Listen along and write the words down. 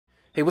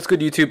Hey, what's good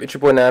YouTube? It's your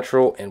boy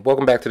Natural, and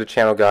welcome back to the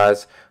channel,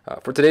 guys.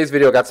 For today's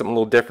video, I got something a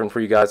little different for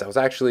you guys. I was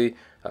actually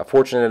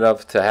fortunate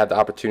enough to have the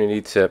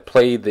opportunity to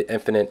play the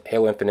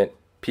Halo Infinite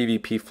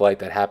PvP flight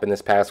that happened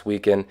this past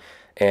weekend.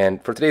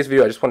 And for today's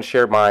video, I just want to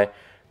share my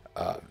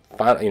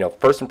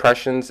first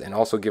impressions and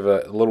also give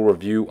a little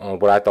review on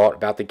what I thought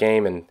about the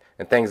game and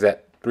things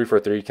that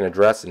 343 can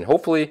address. And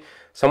hopefully,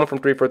 someone from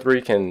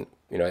 343 can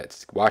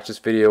watch this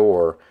video,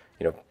 or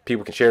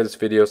people can share this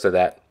video so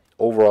that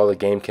overall the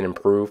game can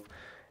improve.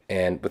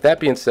 And with that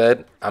being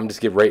said, I'm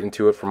just get right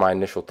into it for my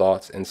initial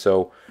thoughts. And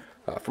so,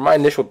 for my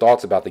initial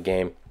thoughts about the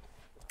game,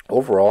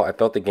 overall, I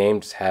felt the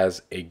game just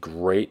has a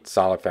great,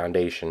 solid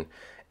foundation.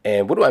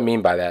 And what do I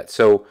mean by that?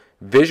 So,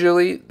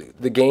 visually,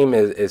 the game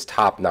is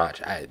top notch.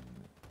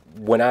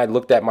 When I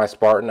looked at my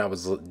Spartan, I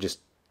was just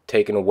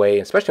taken away,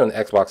 especially on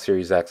the Xbox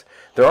Series X.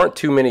 There aren't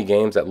too many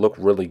games that look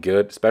really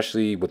good,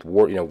 especially with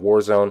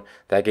Warzone.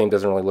 That game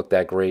doesn't really look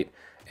that great.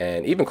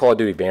 And even Call of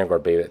Duty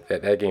Vanguard, baby,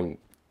 that game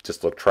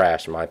just looked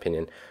trash in my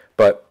opinion.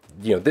 But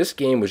this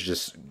game was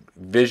just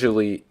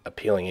visually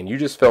appealing, and you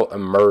just felt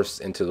immersed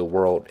into the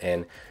world.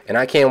 And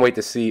I can't wait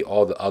to see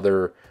all the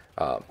other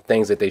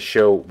things that they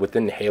show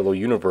within the Halo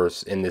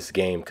universe in this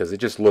game, because it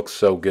just looks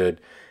so good.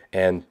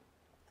 And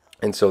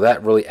so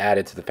that really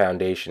added to the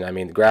foundation. I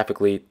mean,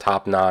 graphically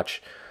top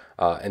notch,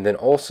 and then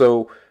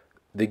also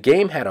the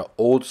game had an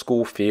old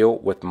school feel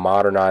with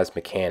modernized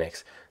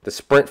mechanics. The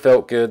sprint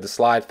felt good, the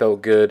slide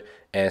felt good,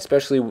 and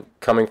especially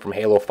coming from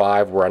Halo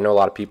 5, where I know a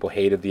lot of people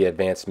hated the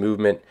advanced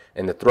movement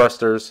and the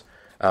thrusters,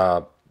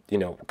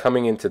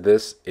 coming into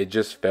this, it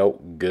just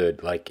felt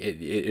good. Like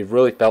it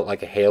really felt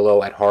like a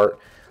Halo at heart,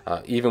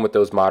 even with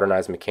those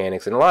modernized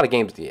mechanics. And a lot of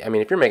games, I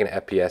mean, if you're making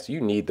an FPS, you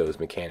need those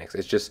mechanics.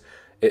 It's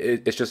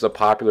just a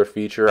popular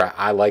feature.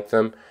 I like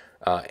them.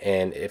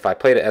 And if I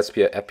played an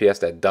FPS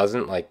that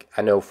doesn't, like,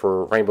 I know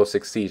for Rainbow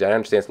Six Siege, I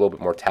understand it's a little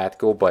bit more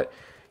tactical, but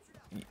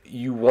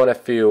you want to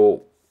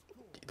feel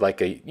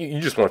like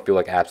you just want to feel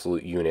like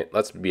absolute unit.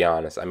 Let's be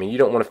honest. I mean, you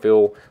don't want to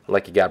feel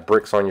like you got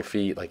bricks on your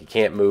feet, like you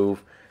can't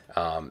move,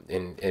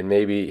 and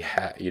maybe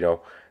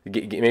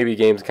maybe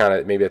games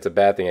maybe that's a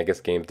bad thing. I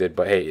guess games did,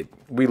 but hey,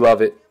 we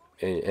love it,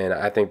 and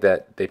I think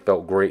that they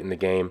felt great in the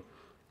game,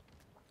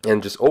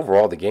 and just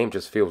overall the game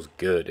just feels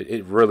good.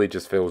 It really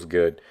just feels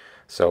good.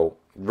 So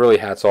really,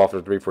 hats off to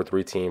the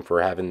 343 team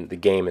for having the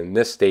game in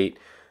this state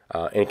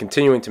and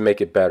continuing to make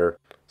it better.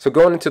 So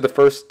going into the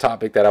first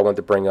topic that I want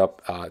to bring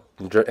up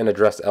and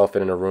address the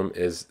elephant in the room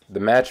is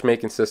the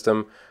matchmaking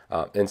system,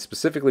 and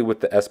specifically with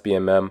the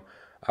SBMM.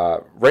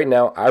 Right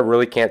now, I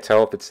really can't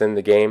tell if it's in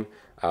the game.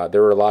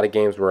 There were a lot of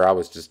games where I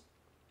was just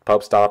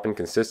pub stopping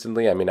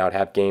consistently. I mean, I would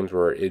have games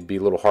where it'd be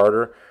a little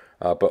harder,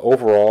 but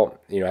overall,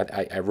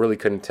 I really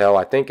couldn't tell.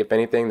 I think if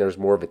anything, there's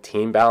more of a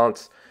team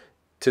balance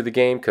to the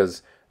game,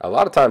 because a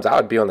lot of times I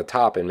would be on the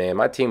top, and man,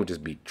 my team would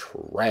just be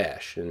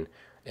trash.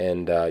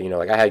 And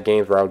like I had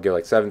games where I would go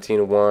like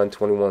 17-1,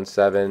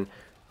 21-7,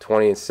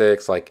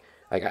 20-6. Like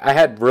I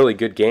had really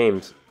good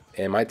games,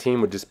 and my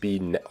team would just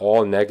be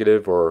all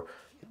negative or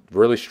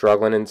really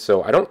struggling. And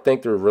so I don't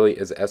think there really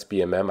is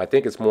SBMM. I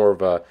think it's more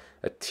of a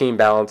team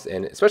balance,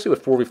 and especially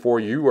with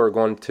 4v4, you are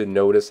going to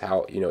notice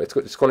how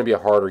it's going to be a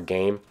harder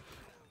game,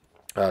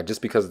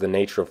 just because of the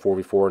nature of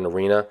 4v4 in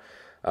arena,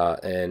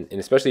 and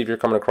especially if you're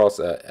coming across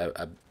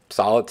a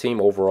solid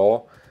team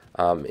overall.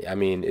 I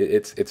mean,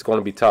 it's going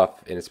to be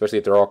tough, and especially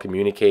if they're all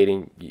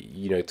communicating,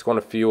 it's going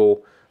to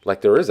feel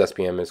like there is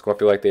SPM. It's going to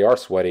feel like they are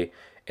sweaty.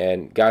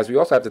 And guys, we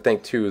also have to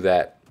think too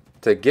that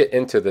to get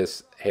into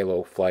this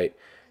Halo flight,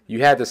 you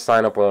had to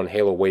sign up on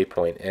Halo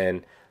Waypoint,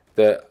 and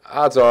the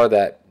odds are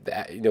that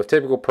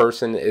typical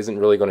person isn't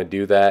really going to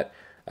do that.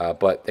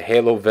 But the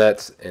Halo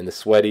vets and the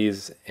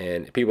sweaties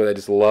and people that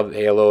just love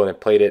Halo and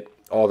have played it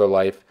all their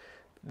life,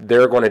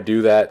 they're going to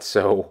do that.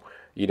 So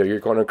you're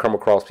going to come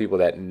across people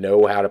that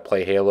know how to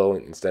play Halo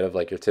instead of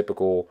like your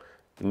typical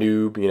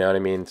noob, you know what I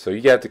mean? So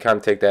you have to kind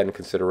of take that into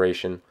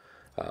consideration.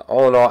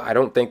 All in all, I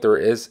don't think there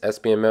is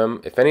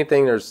SBMM. If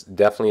anything, there's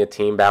definitely a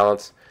team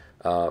balance.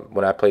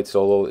 When I played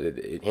solo,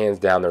 hands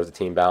down, there was a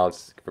team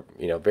balance.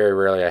 Very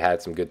rarely I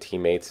had some good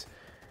teammates.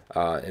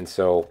 And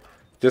so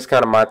just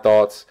kind of my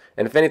thoughts.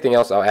 And if anything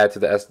else, I'll add to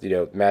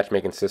the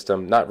matchmaking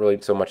system. Not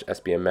really so much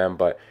SBMM,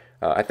 but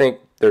I think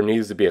there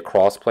needs to be a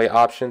cross-play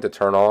option to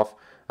turn off.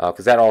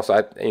 Because that also,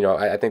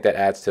 I think that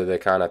adds to the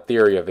kind of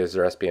theory of is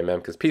there SBMM.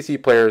 Because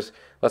PC players,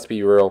 let's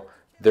be real,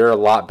 they're a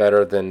lot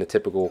better than the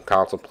typical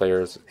console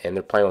players, and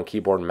they're playing on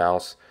keyboard and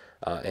mouse,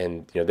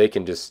 and they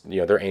can just,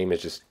 their aim is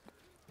just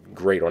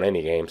great on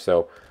any game.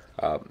 So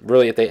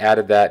really, if they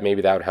added that,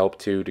 maybe that would help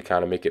too, to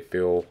kind of make it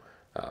feel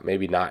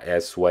maybe not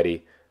as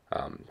sweaty.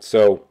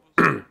 So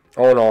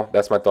all in all,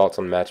 that's my thoughts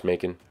on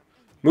matchmaking.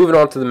 Moving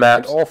on to the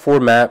maps, all 4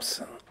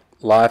 maps,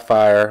 Live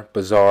Fire,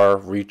 Bazaar,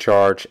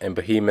 Recharge, and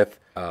Behemoth.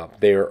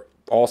 They're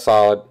all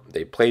solid.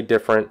 They play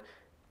different,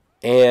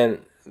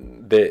 and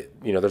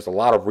there's a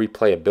lot of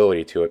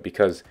replayability to it,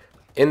 because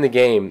in the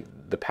game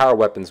the power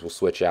weapons will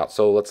switch out.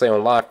 So let's say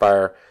on Live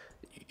Fire,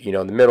 in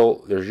the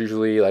middle there's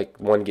usually like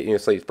one.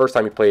 Say first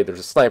time you play, there's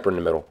a sniper in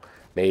the middle.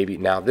 maybe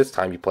now this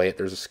time you play it,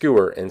 there's a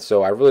skewer. And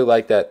so I really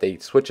like that they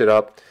switch it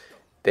up.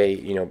 They,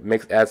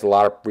 adds a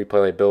lot of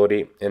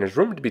replayability, and there's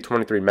rumored to be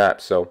 23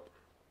 maps. So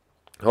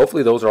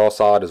hopefully those are all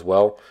solid as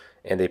well,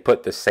 and they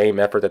put the same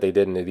effort that they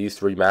did into these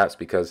 3 maps,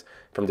 because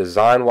from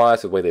design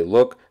wise, the way they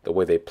look, the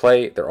way they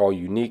play, they're all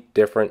unique,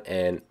 different.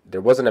 And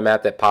there wasn't a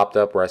map that popped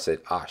up where I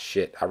said, ah,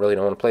 shit, I really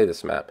don't want to play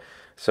this map.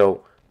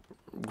 So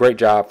great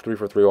job, 3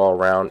 for 3 all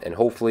around, and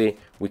hopefully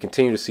we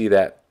continue to see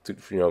that,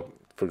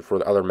 for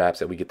the other maps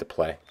that we get to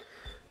play.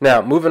 Now,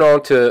 moving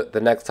on to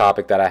the next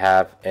topic that I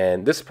have,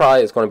 and this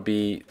probably is going to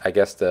be, I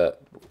guess, the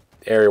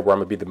area where I'm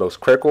going to be the most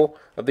critical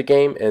of the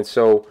game, and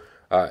so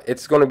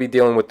it's going to be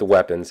dealing with the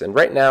weapons. And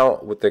right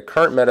now, with the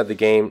current meta of the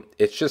game,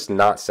 it's just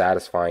not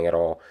satisfying at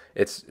all.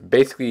 It's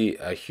basically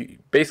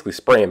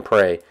spray and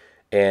pray,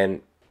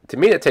 and to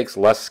me, it takes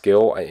less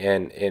skill,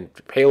 and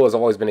Halo has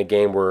always been a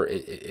game where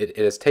it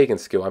has taken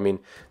skill. I mean,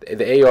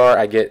 the AR,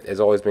 I get,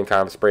 has always been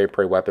kind of a spray and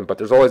pray weapon, but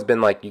there's always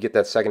been, like, you get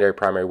that secondary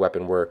primary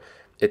weapon where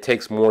it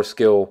takes more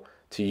skill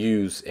to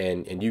use,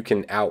 and you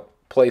can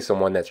outplay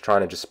someone that's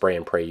trying to just spray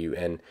and pray you.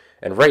 And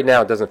right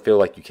now, it doesn't feel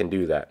like you can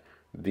do that.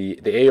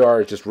 The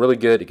AR is just really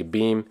good. It can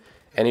beam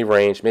any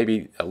range,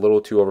 maybe a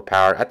little too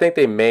overpowered. I think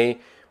they may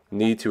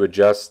need to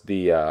adjust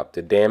the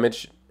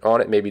damage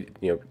on it, maybe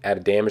add a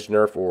damage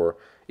nerf or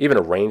even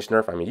a range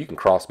nerf. I mean, you can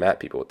cross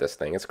map people with this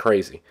thing. It's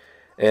crazy.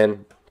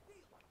 And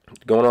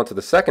going on to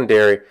the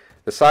secondary,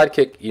 the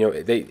sidekick,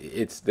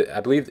 I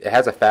believe it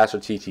has a faster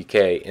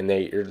TTK, and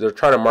they're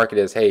trying to market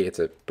it as, hey, it's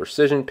a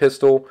precision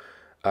pistol,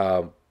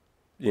 so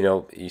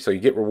you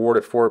get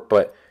rewarded for it.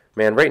 But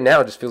man, right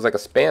now it just feels like a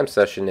spam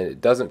session, and it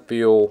doesn't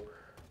feel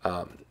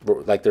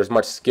like there's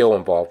much skill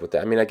involved with it.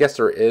 I mean, I guess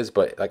there is,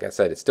 but like I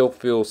said, it still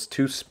feels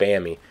too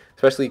spammy,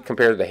 especially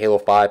compared to the Halo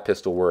 5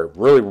 pistol, where it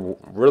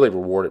really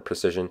rewarded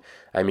precision.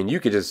 I mean, you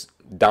could just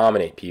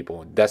dominate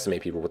people,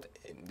 decimate people with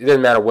it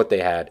didn't matter what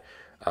they had.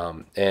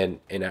 And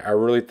I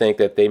really think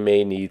that they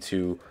may need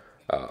to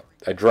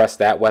address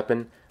that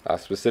weapon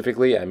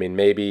specifically. I mean,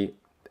 maybe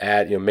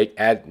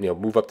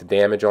move up the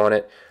damage on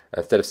it.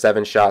 Instead of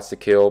 7 shots to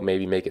kill,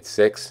 maybe make it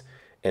 6,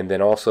 and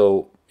then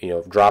also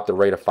drop the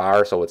rate of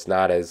fire so it's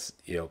not as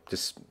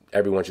just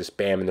everyone's just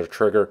spamming their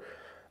trigger.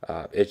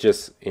 It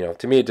just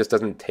to me, it just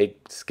doesn't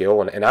take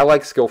skill, and I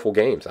like skillful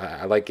games.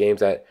 I like games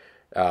that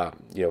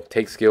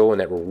take skill and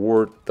that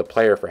reward the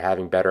player for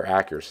having better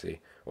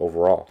accuracy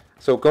overall.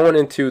 So going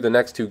into the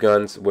next 2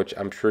 guns, which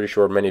I'm pretty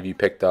sure many of you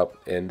picked up,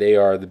 and they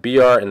are the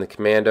BR and the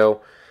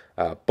Commando.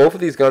 Both of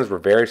these guns were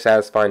very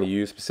satisfying to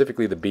use.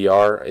 Specifically the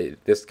BR,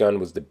 this gun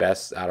was the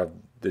best out of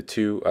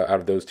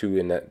those two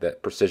in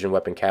that precision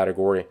weapon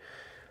category.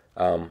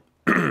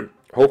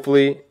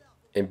 Hopefully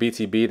in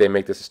BTB they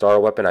make this a starter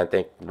weapon. I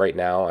think right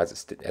now, as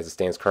it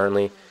stands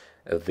currently,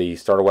 the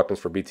starter weapons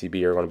for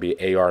BTB are going to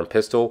be AR and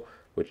pistol,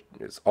 which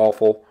is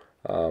awful.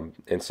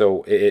 And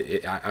so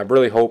I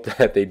really hope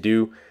that they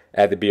do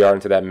add the BR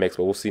into that mix,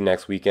 but we'll see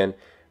next weekend.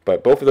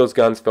 But both of those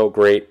guns felt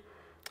great,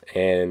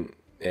 and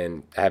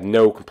I have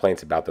no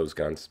complaints about those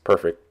guns.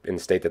 Perfect in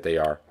the state that they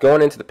are.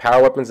 Going into the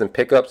power weapons and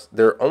pickups,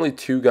 there are only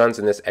 2 guns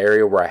in this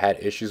area where I had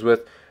issues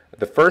with.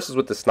 The first is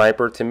with the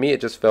sniper. To me,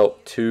 it just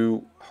felt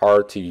too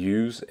hard to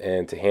use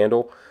and to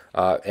handle.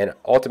 And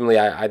ultimately,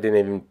 I didn't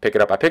even pick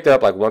it up. I picked it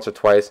up like once or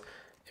twice,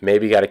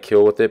 maybe got a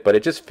kill with it, but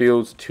it just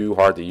feels too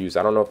hard to use.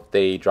 I don't know if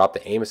they dropped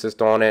the aim assist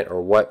on it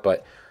or what,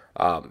 but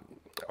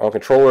on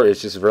controller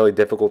it's just really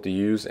difficult to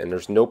use, and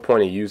there's no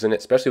point in using it,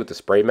 especially with the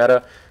spray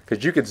meta,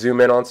 because you could zoom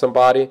in on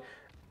somebody,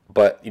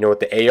 but with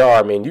the AR,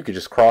 I mean, you could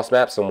just cross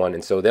map someone,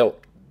 and so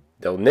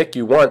they'll nick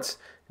you once,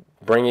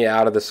 bring you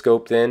out of the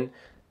scoped in,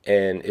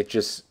 and it's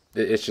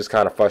just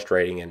kind of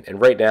frustrating.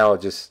 And right now,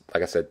 just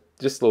like I said,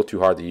 just a little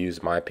too hard to use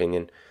in my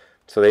opinion,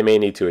 so they may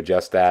need to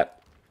adjust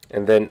that.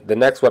 And then the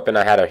next weapon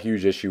I had a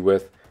huge issue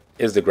with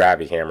is the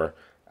gravity hammer.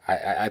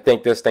 I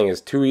think this thing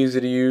is too easy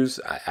to use.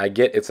 I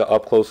get it's an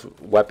up-close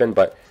weapon,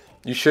 but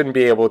you shouldn't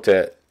be able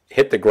to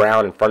hit the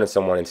ground in front of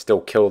someone and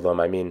still kill them.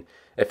 I mean,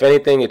 if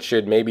anything, it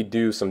should maybe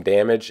do some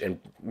damage and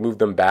move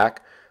them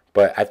back,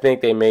 but I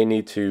think they may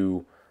need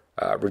to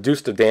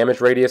reduce the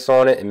damage radius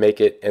on it and make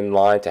it in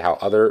line to how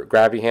other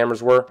gravity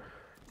hammers were.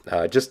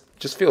 Just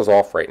feels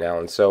off right now,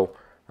 and so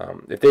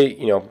if they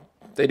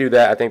they do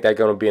that, I think that's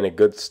going to be in a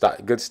good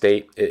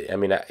state. I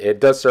mean, it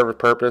does serve a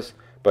purpose,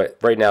 but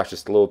right now it's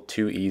just a little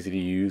too easy to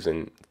use,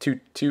 and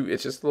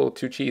it's just a little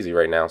too cheesy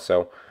right now.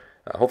 So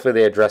hopefully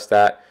they address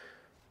that.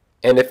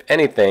 And if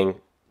anything,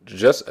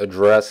 just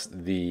address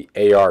the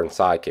AR and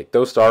sidekick.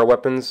 Those starter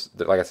weapons,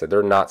 like I said,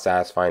 they're not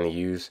satisfying to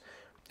use,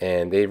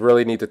 and they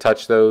really need to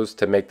touch those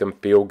to make them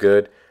feel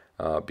good.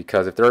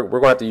 Because if we're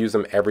going to have to use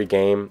them every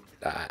game,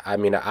 I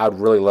mean, I'd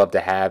really love to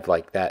have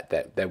like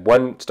that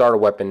one starter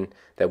weapon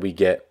that we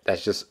get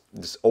that's just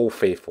old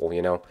faithful,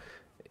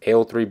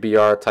 Halo 3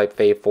 BR type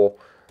faithful,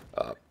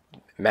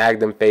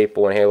 Magnum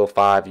faithful in Halo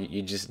 5.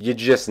 You just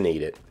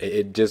need it.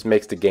 It just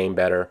makes the game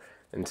better,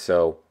 and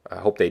so I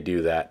hope they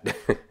do that.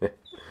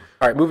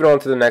 All right, moving on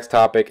to the next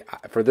topic.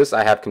 For this,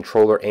 I have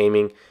controller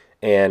aiming,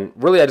 And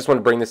really, I just want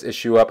to bring this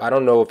issue up. I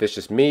don't know if it's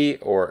just me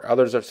or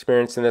others are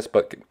experiencing this,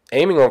 but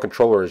aiming on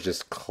controller is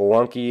just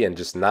clunky and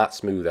just not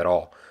smooth at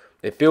all.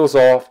 It feels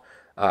off.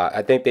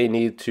 I think they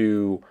need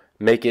to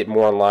make it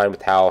more in line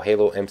with how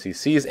Halo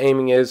MCC's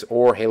aiming is,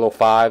 or Halo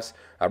 5's.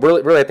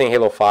 Really, I think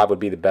Halo 5 would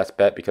be the best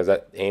bet, because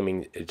that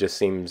aiming, it just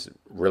seems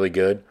really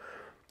good.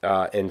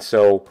 And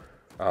so,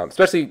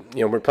 especially,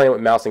 we're playing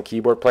with mouse and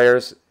keyboard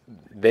players.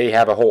 They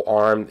have a whole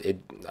arm.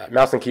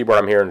 Mouse and keyboard,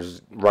 I'm hearing,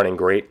 is running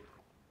great.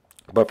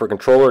 But for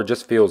controller, it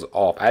just feels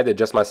off. I had to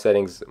adjust my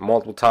settings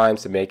multiple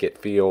times to make it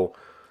feel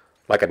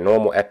like a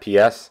normal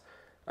FPS.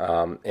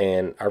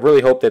 And I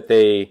really hope that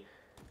they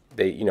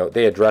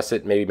address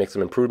it, maybe make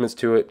some improvements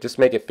to it, just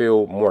make it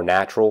feel more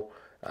natural.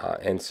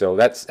 And so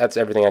that's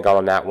everything I got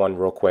on that one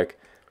real quick.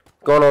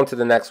 Going on to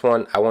the next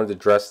one, I wanted to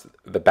address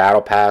the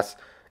Battle Pass.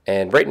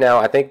 And right now,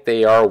 I think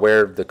they are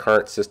aware of the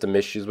current system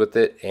issues with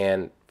it.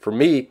 And for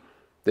me,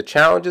 the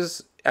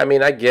challenges, I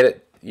mean, I get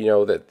it,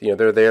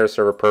 they're there to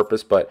serve a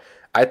purpose, but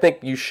I think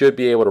you should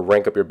be able to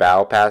rank up your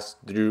Battle Pass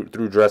through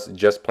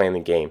just playing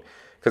the game.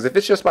 Because if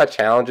it's just by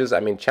challenges,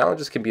 I mean,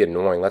 challenges can be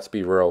annoying, let's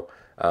be real.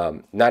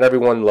 Not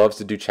everyone loves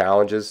to do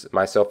challenges,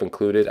 myself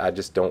included. I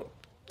just don't.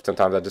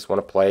 Sometimes I just want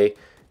to play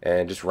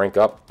and just rank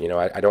up.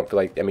 I don't feel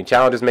like, I mean,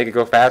 challenges make it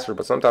go faster,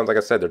 but sometimes, like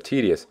I said, they're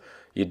tedious.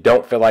 You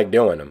don't feel like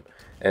doing them.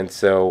 And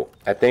so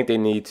I think they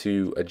need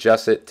to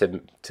adjust it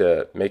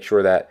to make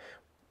sure that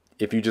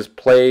if you just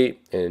play,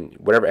 and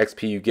whatever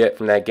XP you get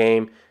from that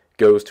game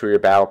goes to your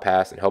Battle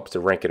Pass and helps to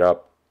rank it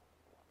up.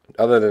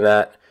 Other than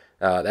that,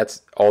 that's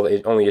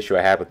the only issue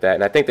I have with that.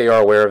 And I think they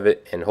are aware of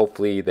it, and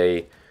hopefully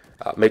they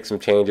make some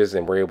changes,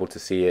 and we're able to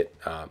see it,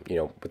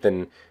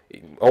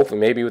 hopefully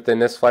maybe within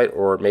this fight,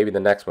 or maybe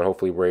the next one.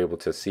 Hopefully we're able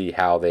to see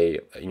how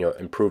they,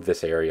 improve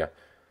this area.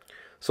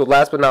 So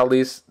last but not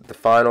least, the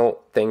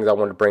final things I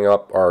want to bring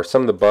up are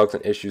some of the bugs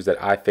and issues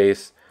that I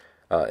face.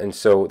 And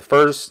so the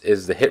first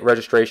is the hit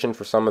registration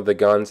for some of the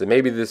guns, and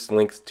maybe this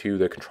links to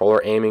the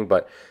controller aiming,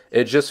 but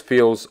it just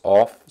feels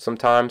off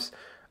sometimes.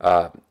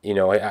 I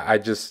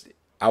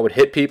would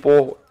hit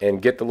people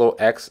and get the little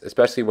X,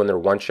 especially when they're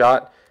one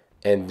shot,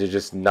 and to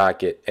just not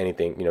get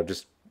anything.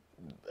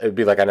 It'd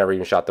be like I never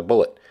even shot the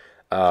bullet.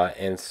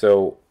 And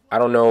so I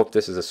don't know if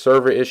this is a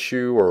server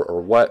issue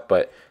or what,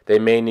 but they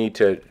may need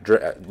to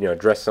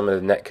address some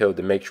of the netcode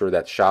to make sure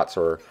that shots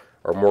are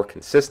more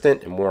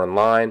consistent and more in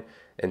line.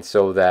 And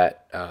so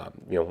that,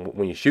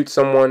 when you shoot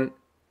someone,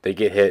 they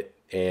get hit,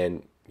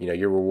 and,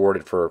 you're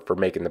rewarded for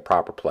making the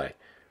proper play.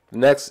 The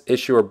next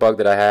issue or bug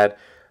that I had,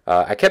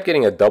 I kept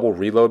getting a double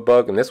reload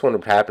bug, and this one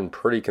would happen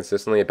pretty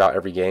consistently about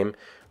every game,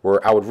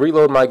 where I would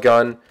reload my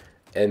gun,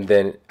 and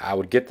then I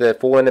would get the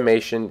full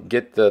animation,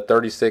 get the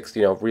 36,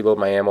 reload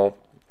my ammo,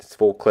 this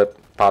full clip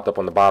popped up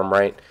on the bottom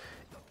right,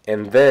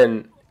 and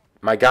then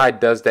my guy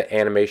does the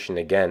animation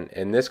again.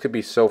 And this could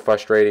be so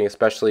frustrating,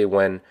 especially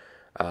when,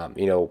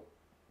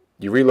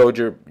 you reload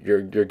your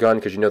gun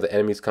because the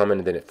enemy's coming,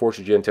 and then it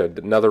forces you into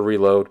another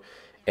reload,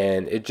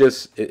 and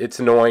it's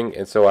annoying.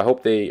 And so I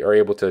hope they are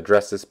able to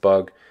address this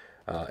bug.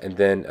 And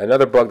then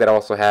another bug that I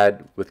also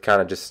had with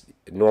kind of just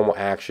normal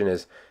action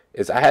is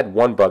I had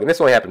one bug, and this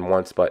only happened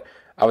once, but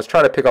I was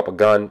trying to pick up a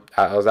gun.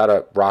 I was out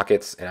of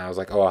rockets, and I was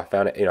like, oh, I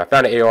found it. I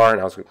found an AR,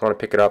 and I was going to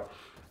pick it up,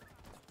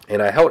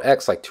 and I held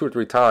X like 2 or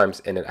 3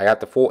 times, and then I got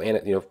the full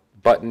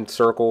button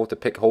circle to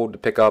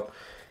pick up,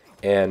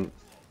 and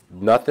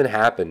nothing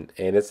happened.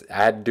 And I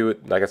had to do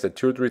it, like I said,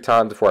 2 or 3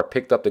 times before I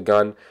picked up the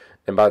gun.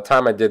 And by the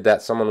time I did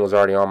that, someone was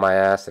already on my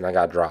ass, and I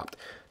got dropped.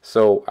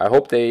 So I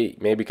hope they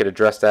maybe could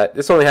address that.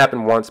 This only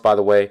happened once, by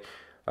the way,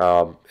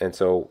 and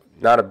so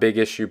not a big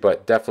issue,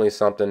 but definitely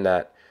something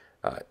that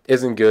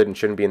isn't good and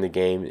shouldn't be in the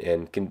game,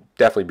 and can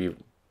definitely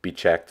be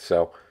checked.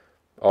 So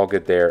all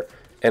good there.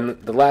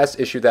 And the last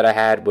issue that I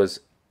had was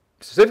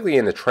specifically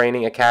in the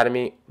training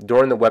academy.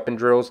 During the weapon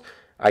drills,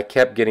 I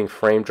kept getting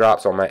frame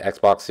drops on my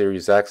Xbox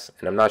Series X,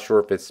 and I'm not sure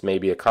if it's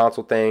maybe a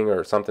console thing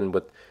or something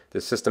with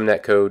the system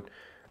netcode,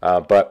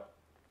 but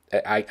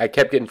I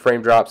kept getting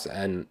frame drops,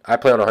 and I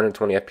play on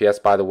 120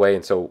 FPS, by the way,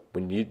 and so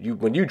when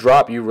you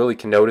drop, you really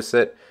can notice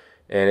it,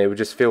 and it would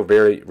just feel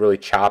really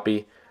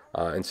choppy.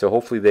 And so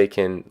hopefully they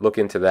can look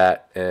into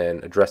that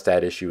and address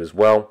that issue as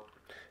well.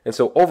 And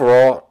so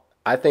overall,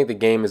 I think the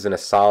game is in a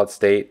solid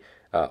state.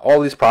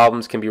 All these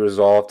problems can be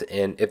resolved,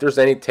 and if there's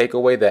any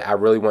takeaway that I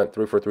really went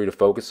 3 for 3 to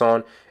focus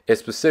on, it's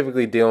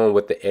specifically dealing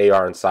with the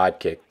AR and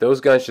Sidekick.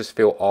 Those guns just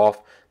feel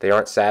off. They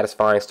aren't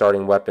satisfying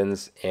starting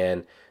weapons,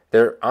 and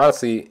they're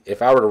honestly,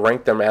 if I were to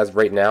rank them as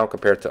right now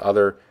compared to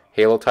other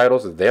Halo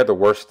titles, they're the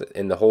worst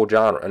in the whole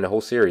genre, in the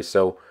whole series.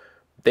 So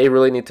they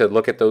really need to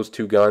look at those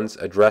 2 guns,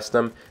 address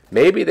them.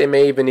 Maybe they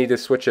may even need to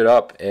switch it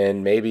up,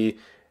 and maybe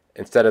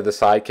instead of the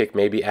Sidekick,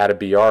 maybe add a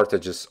BR to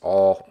just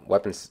all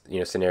weapons,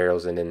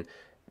 scenarios, and then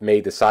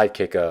made the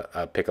Sidekick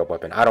a pickup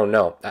weapon. I don't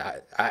know.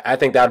 I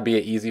think that would be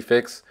an easy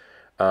fix.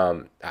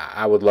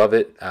 I would love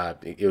it.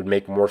 It would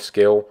make more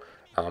skill.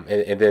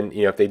 And then,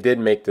 if they did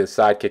make the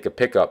Sidekick a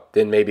pickup,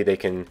 then maybe they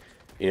can,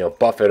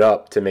 buff it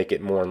up to make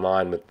it more in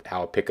line with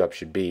how a pickup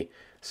should be.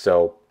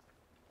 So,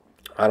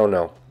 I don't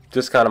know.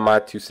 just kind of my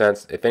 2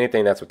 cents. If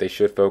anything, that's what they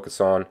should focus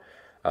on,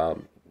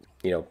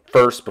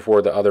 first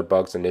before the other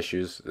bugs and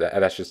issues.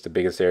 That's just the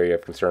biggest area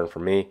of concern for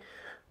me.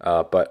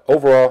 But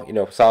overall,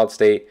 solid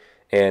state.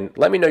 And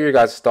let me know your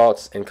guys'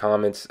 thoughts and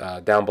comments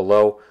down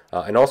below,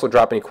 and also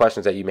drop any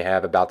questions that you may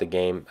have about the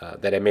game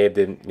that I may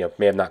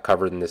have not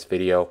covered in this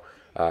video.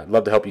 I'd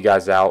love to help you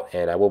guys out,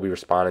 and I will be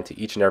responding to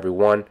each and every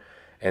one.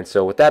 And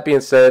so, with that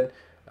being said,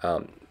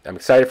 I'm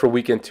excited for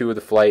weekend 2 of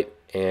the flight,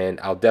 and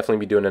I'll definitely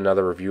be doing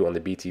another review on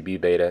the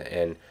BTB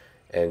beta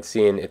and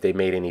seeing if they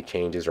made any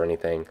changes or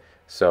anything.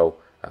 So,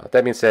 with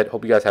that being said,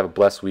 hope you guys have a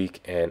blessed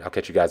week, and I'll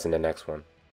catch you guys in the next one.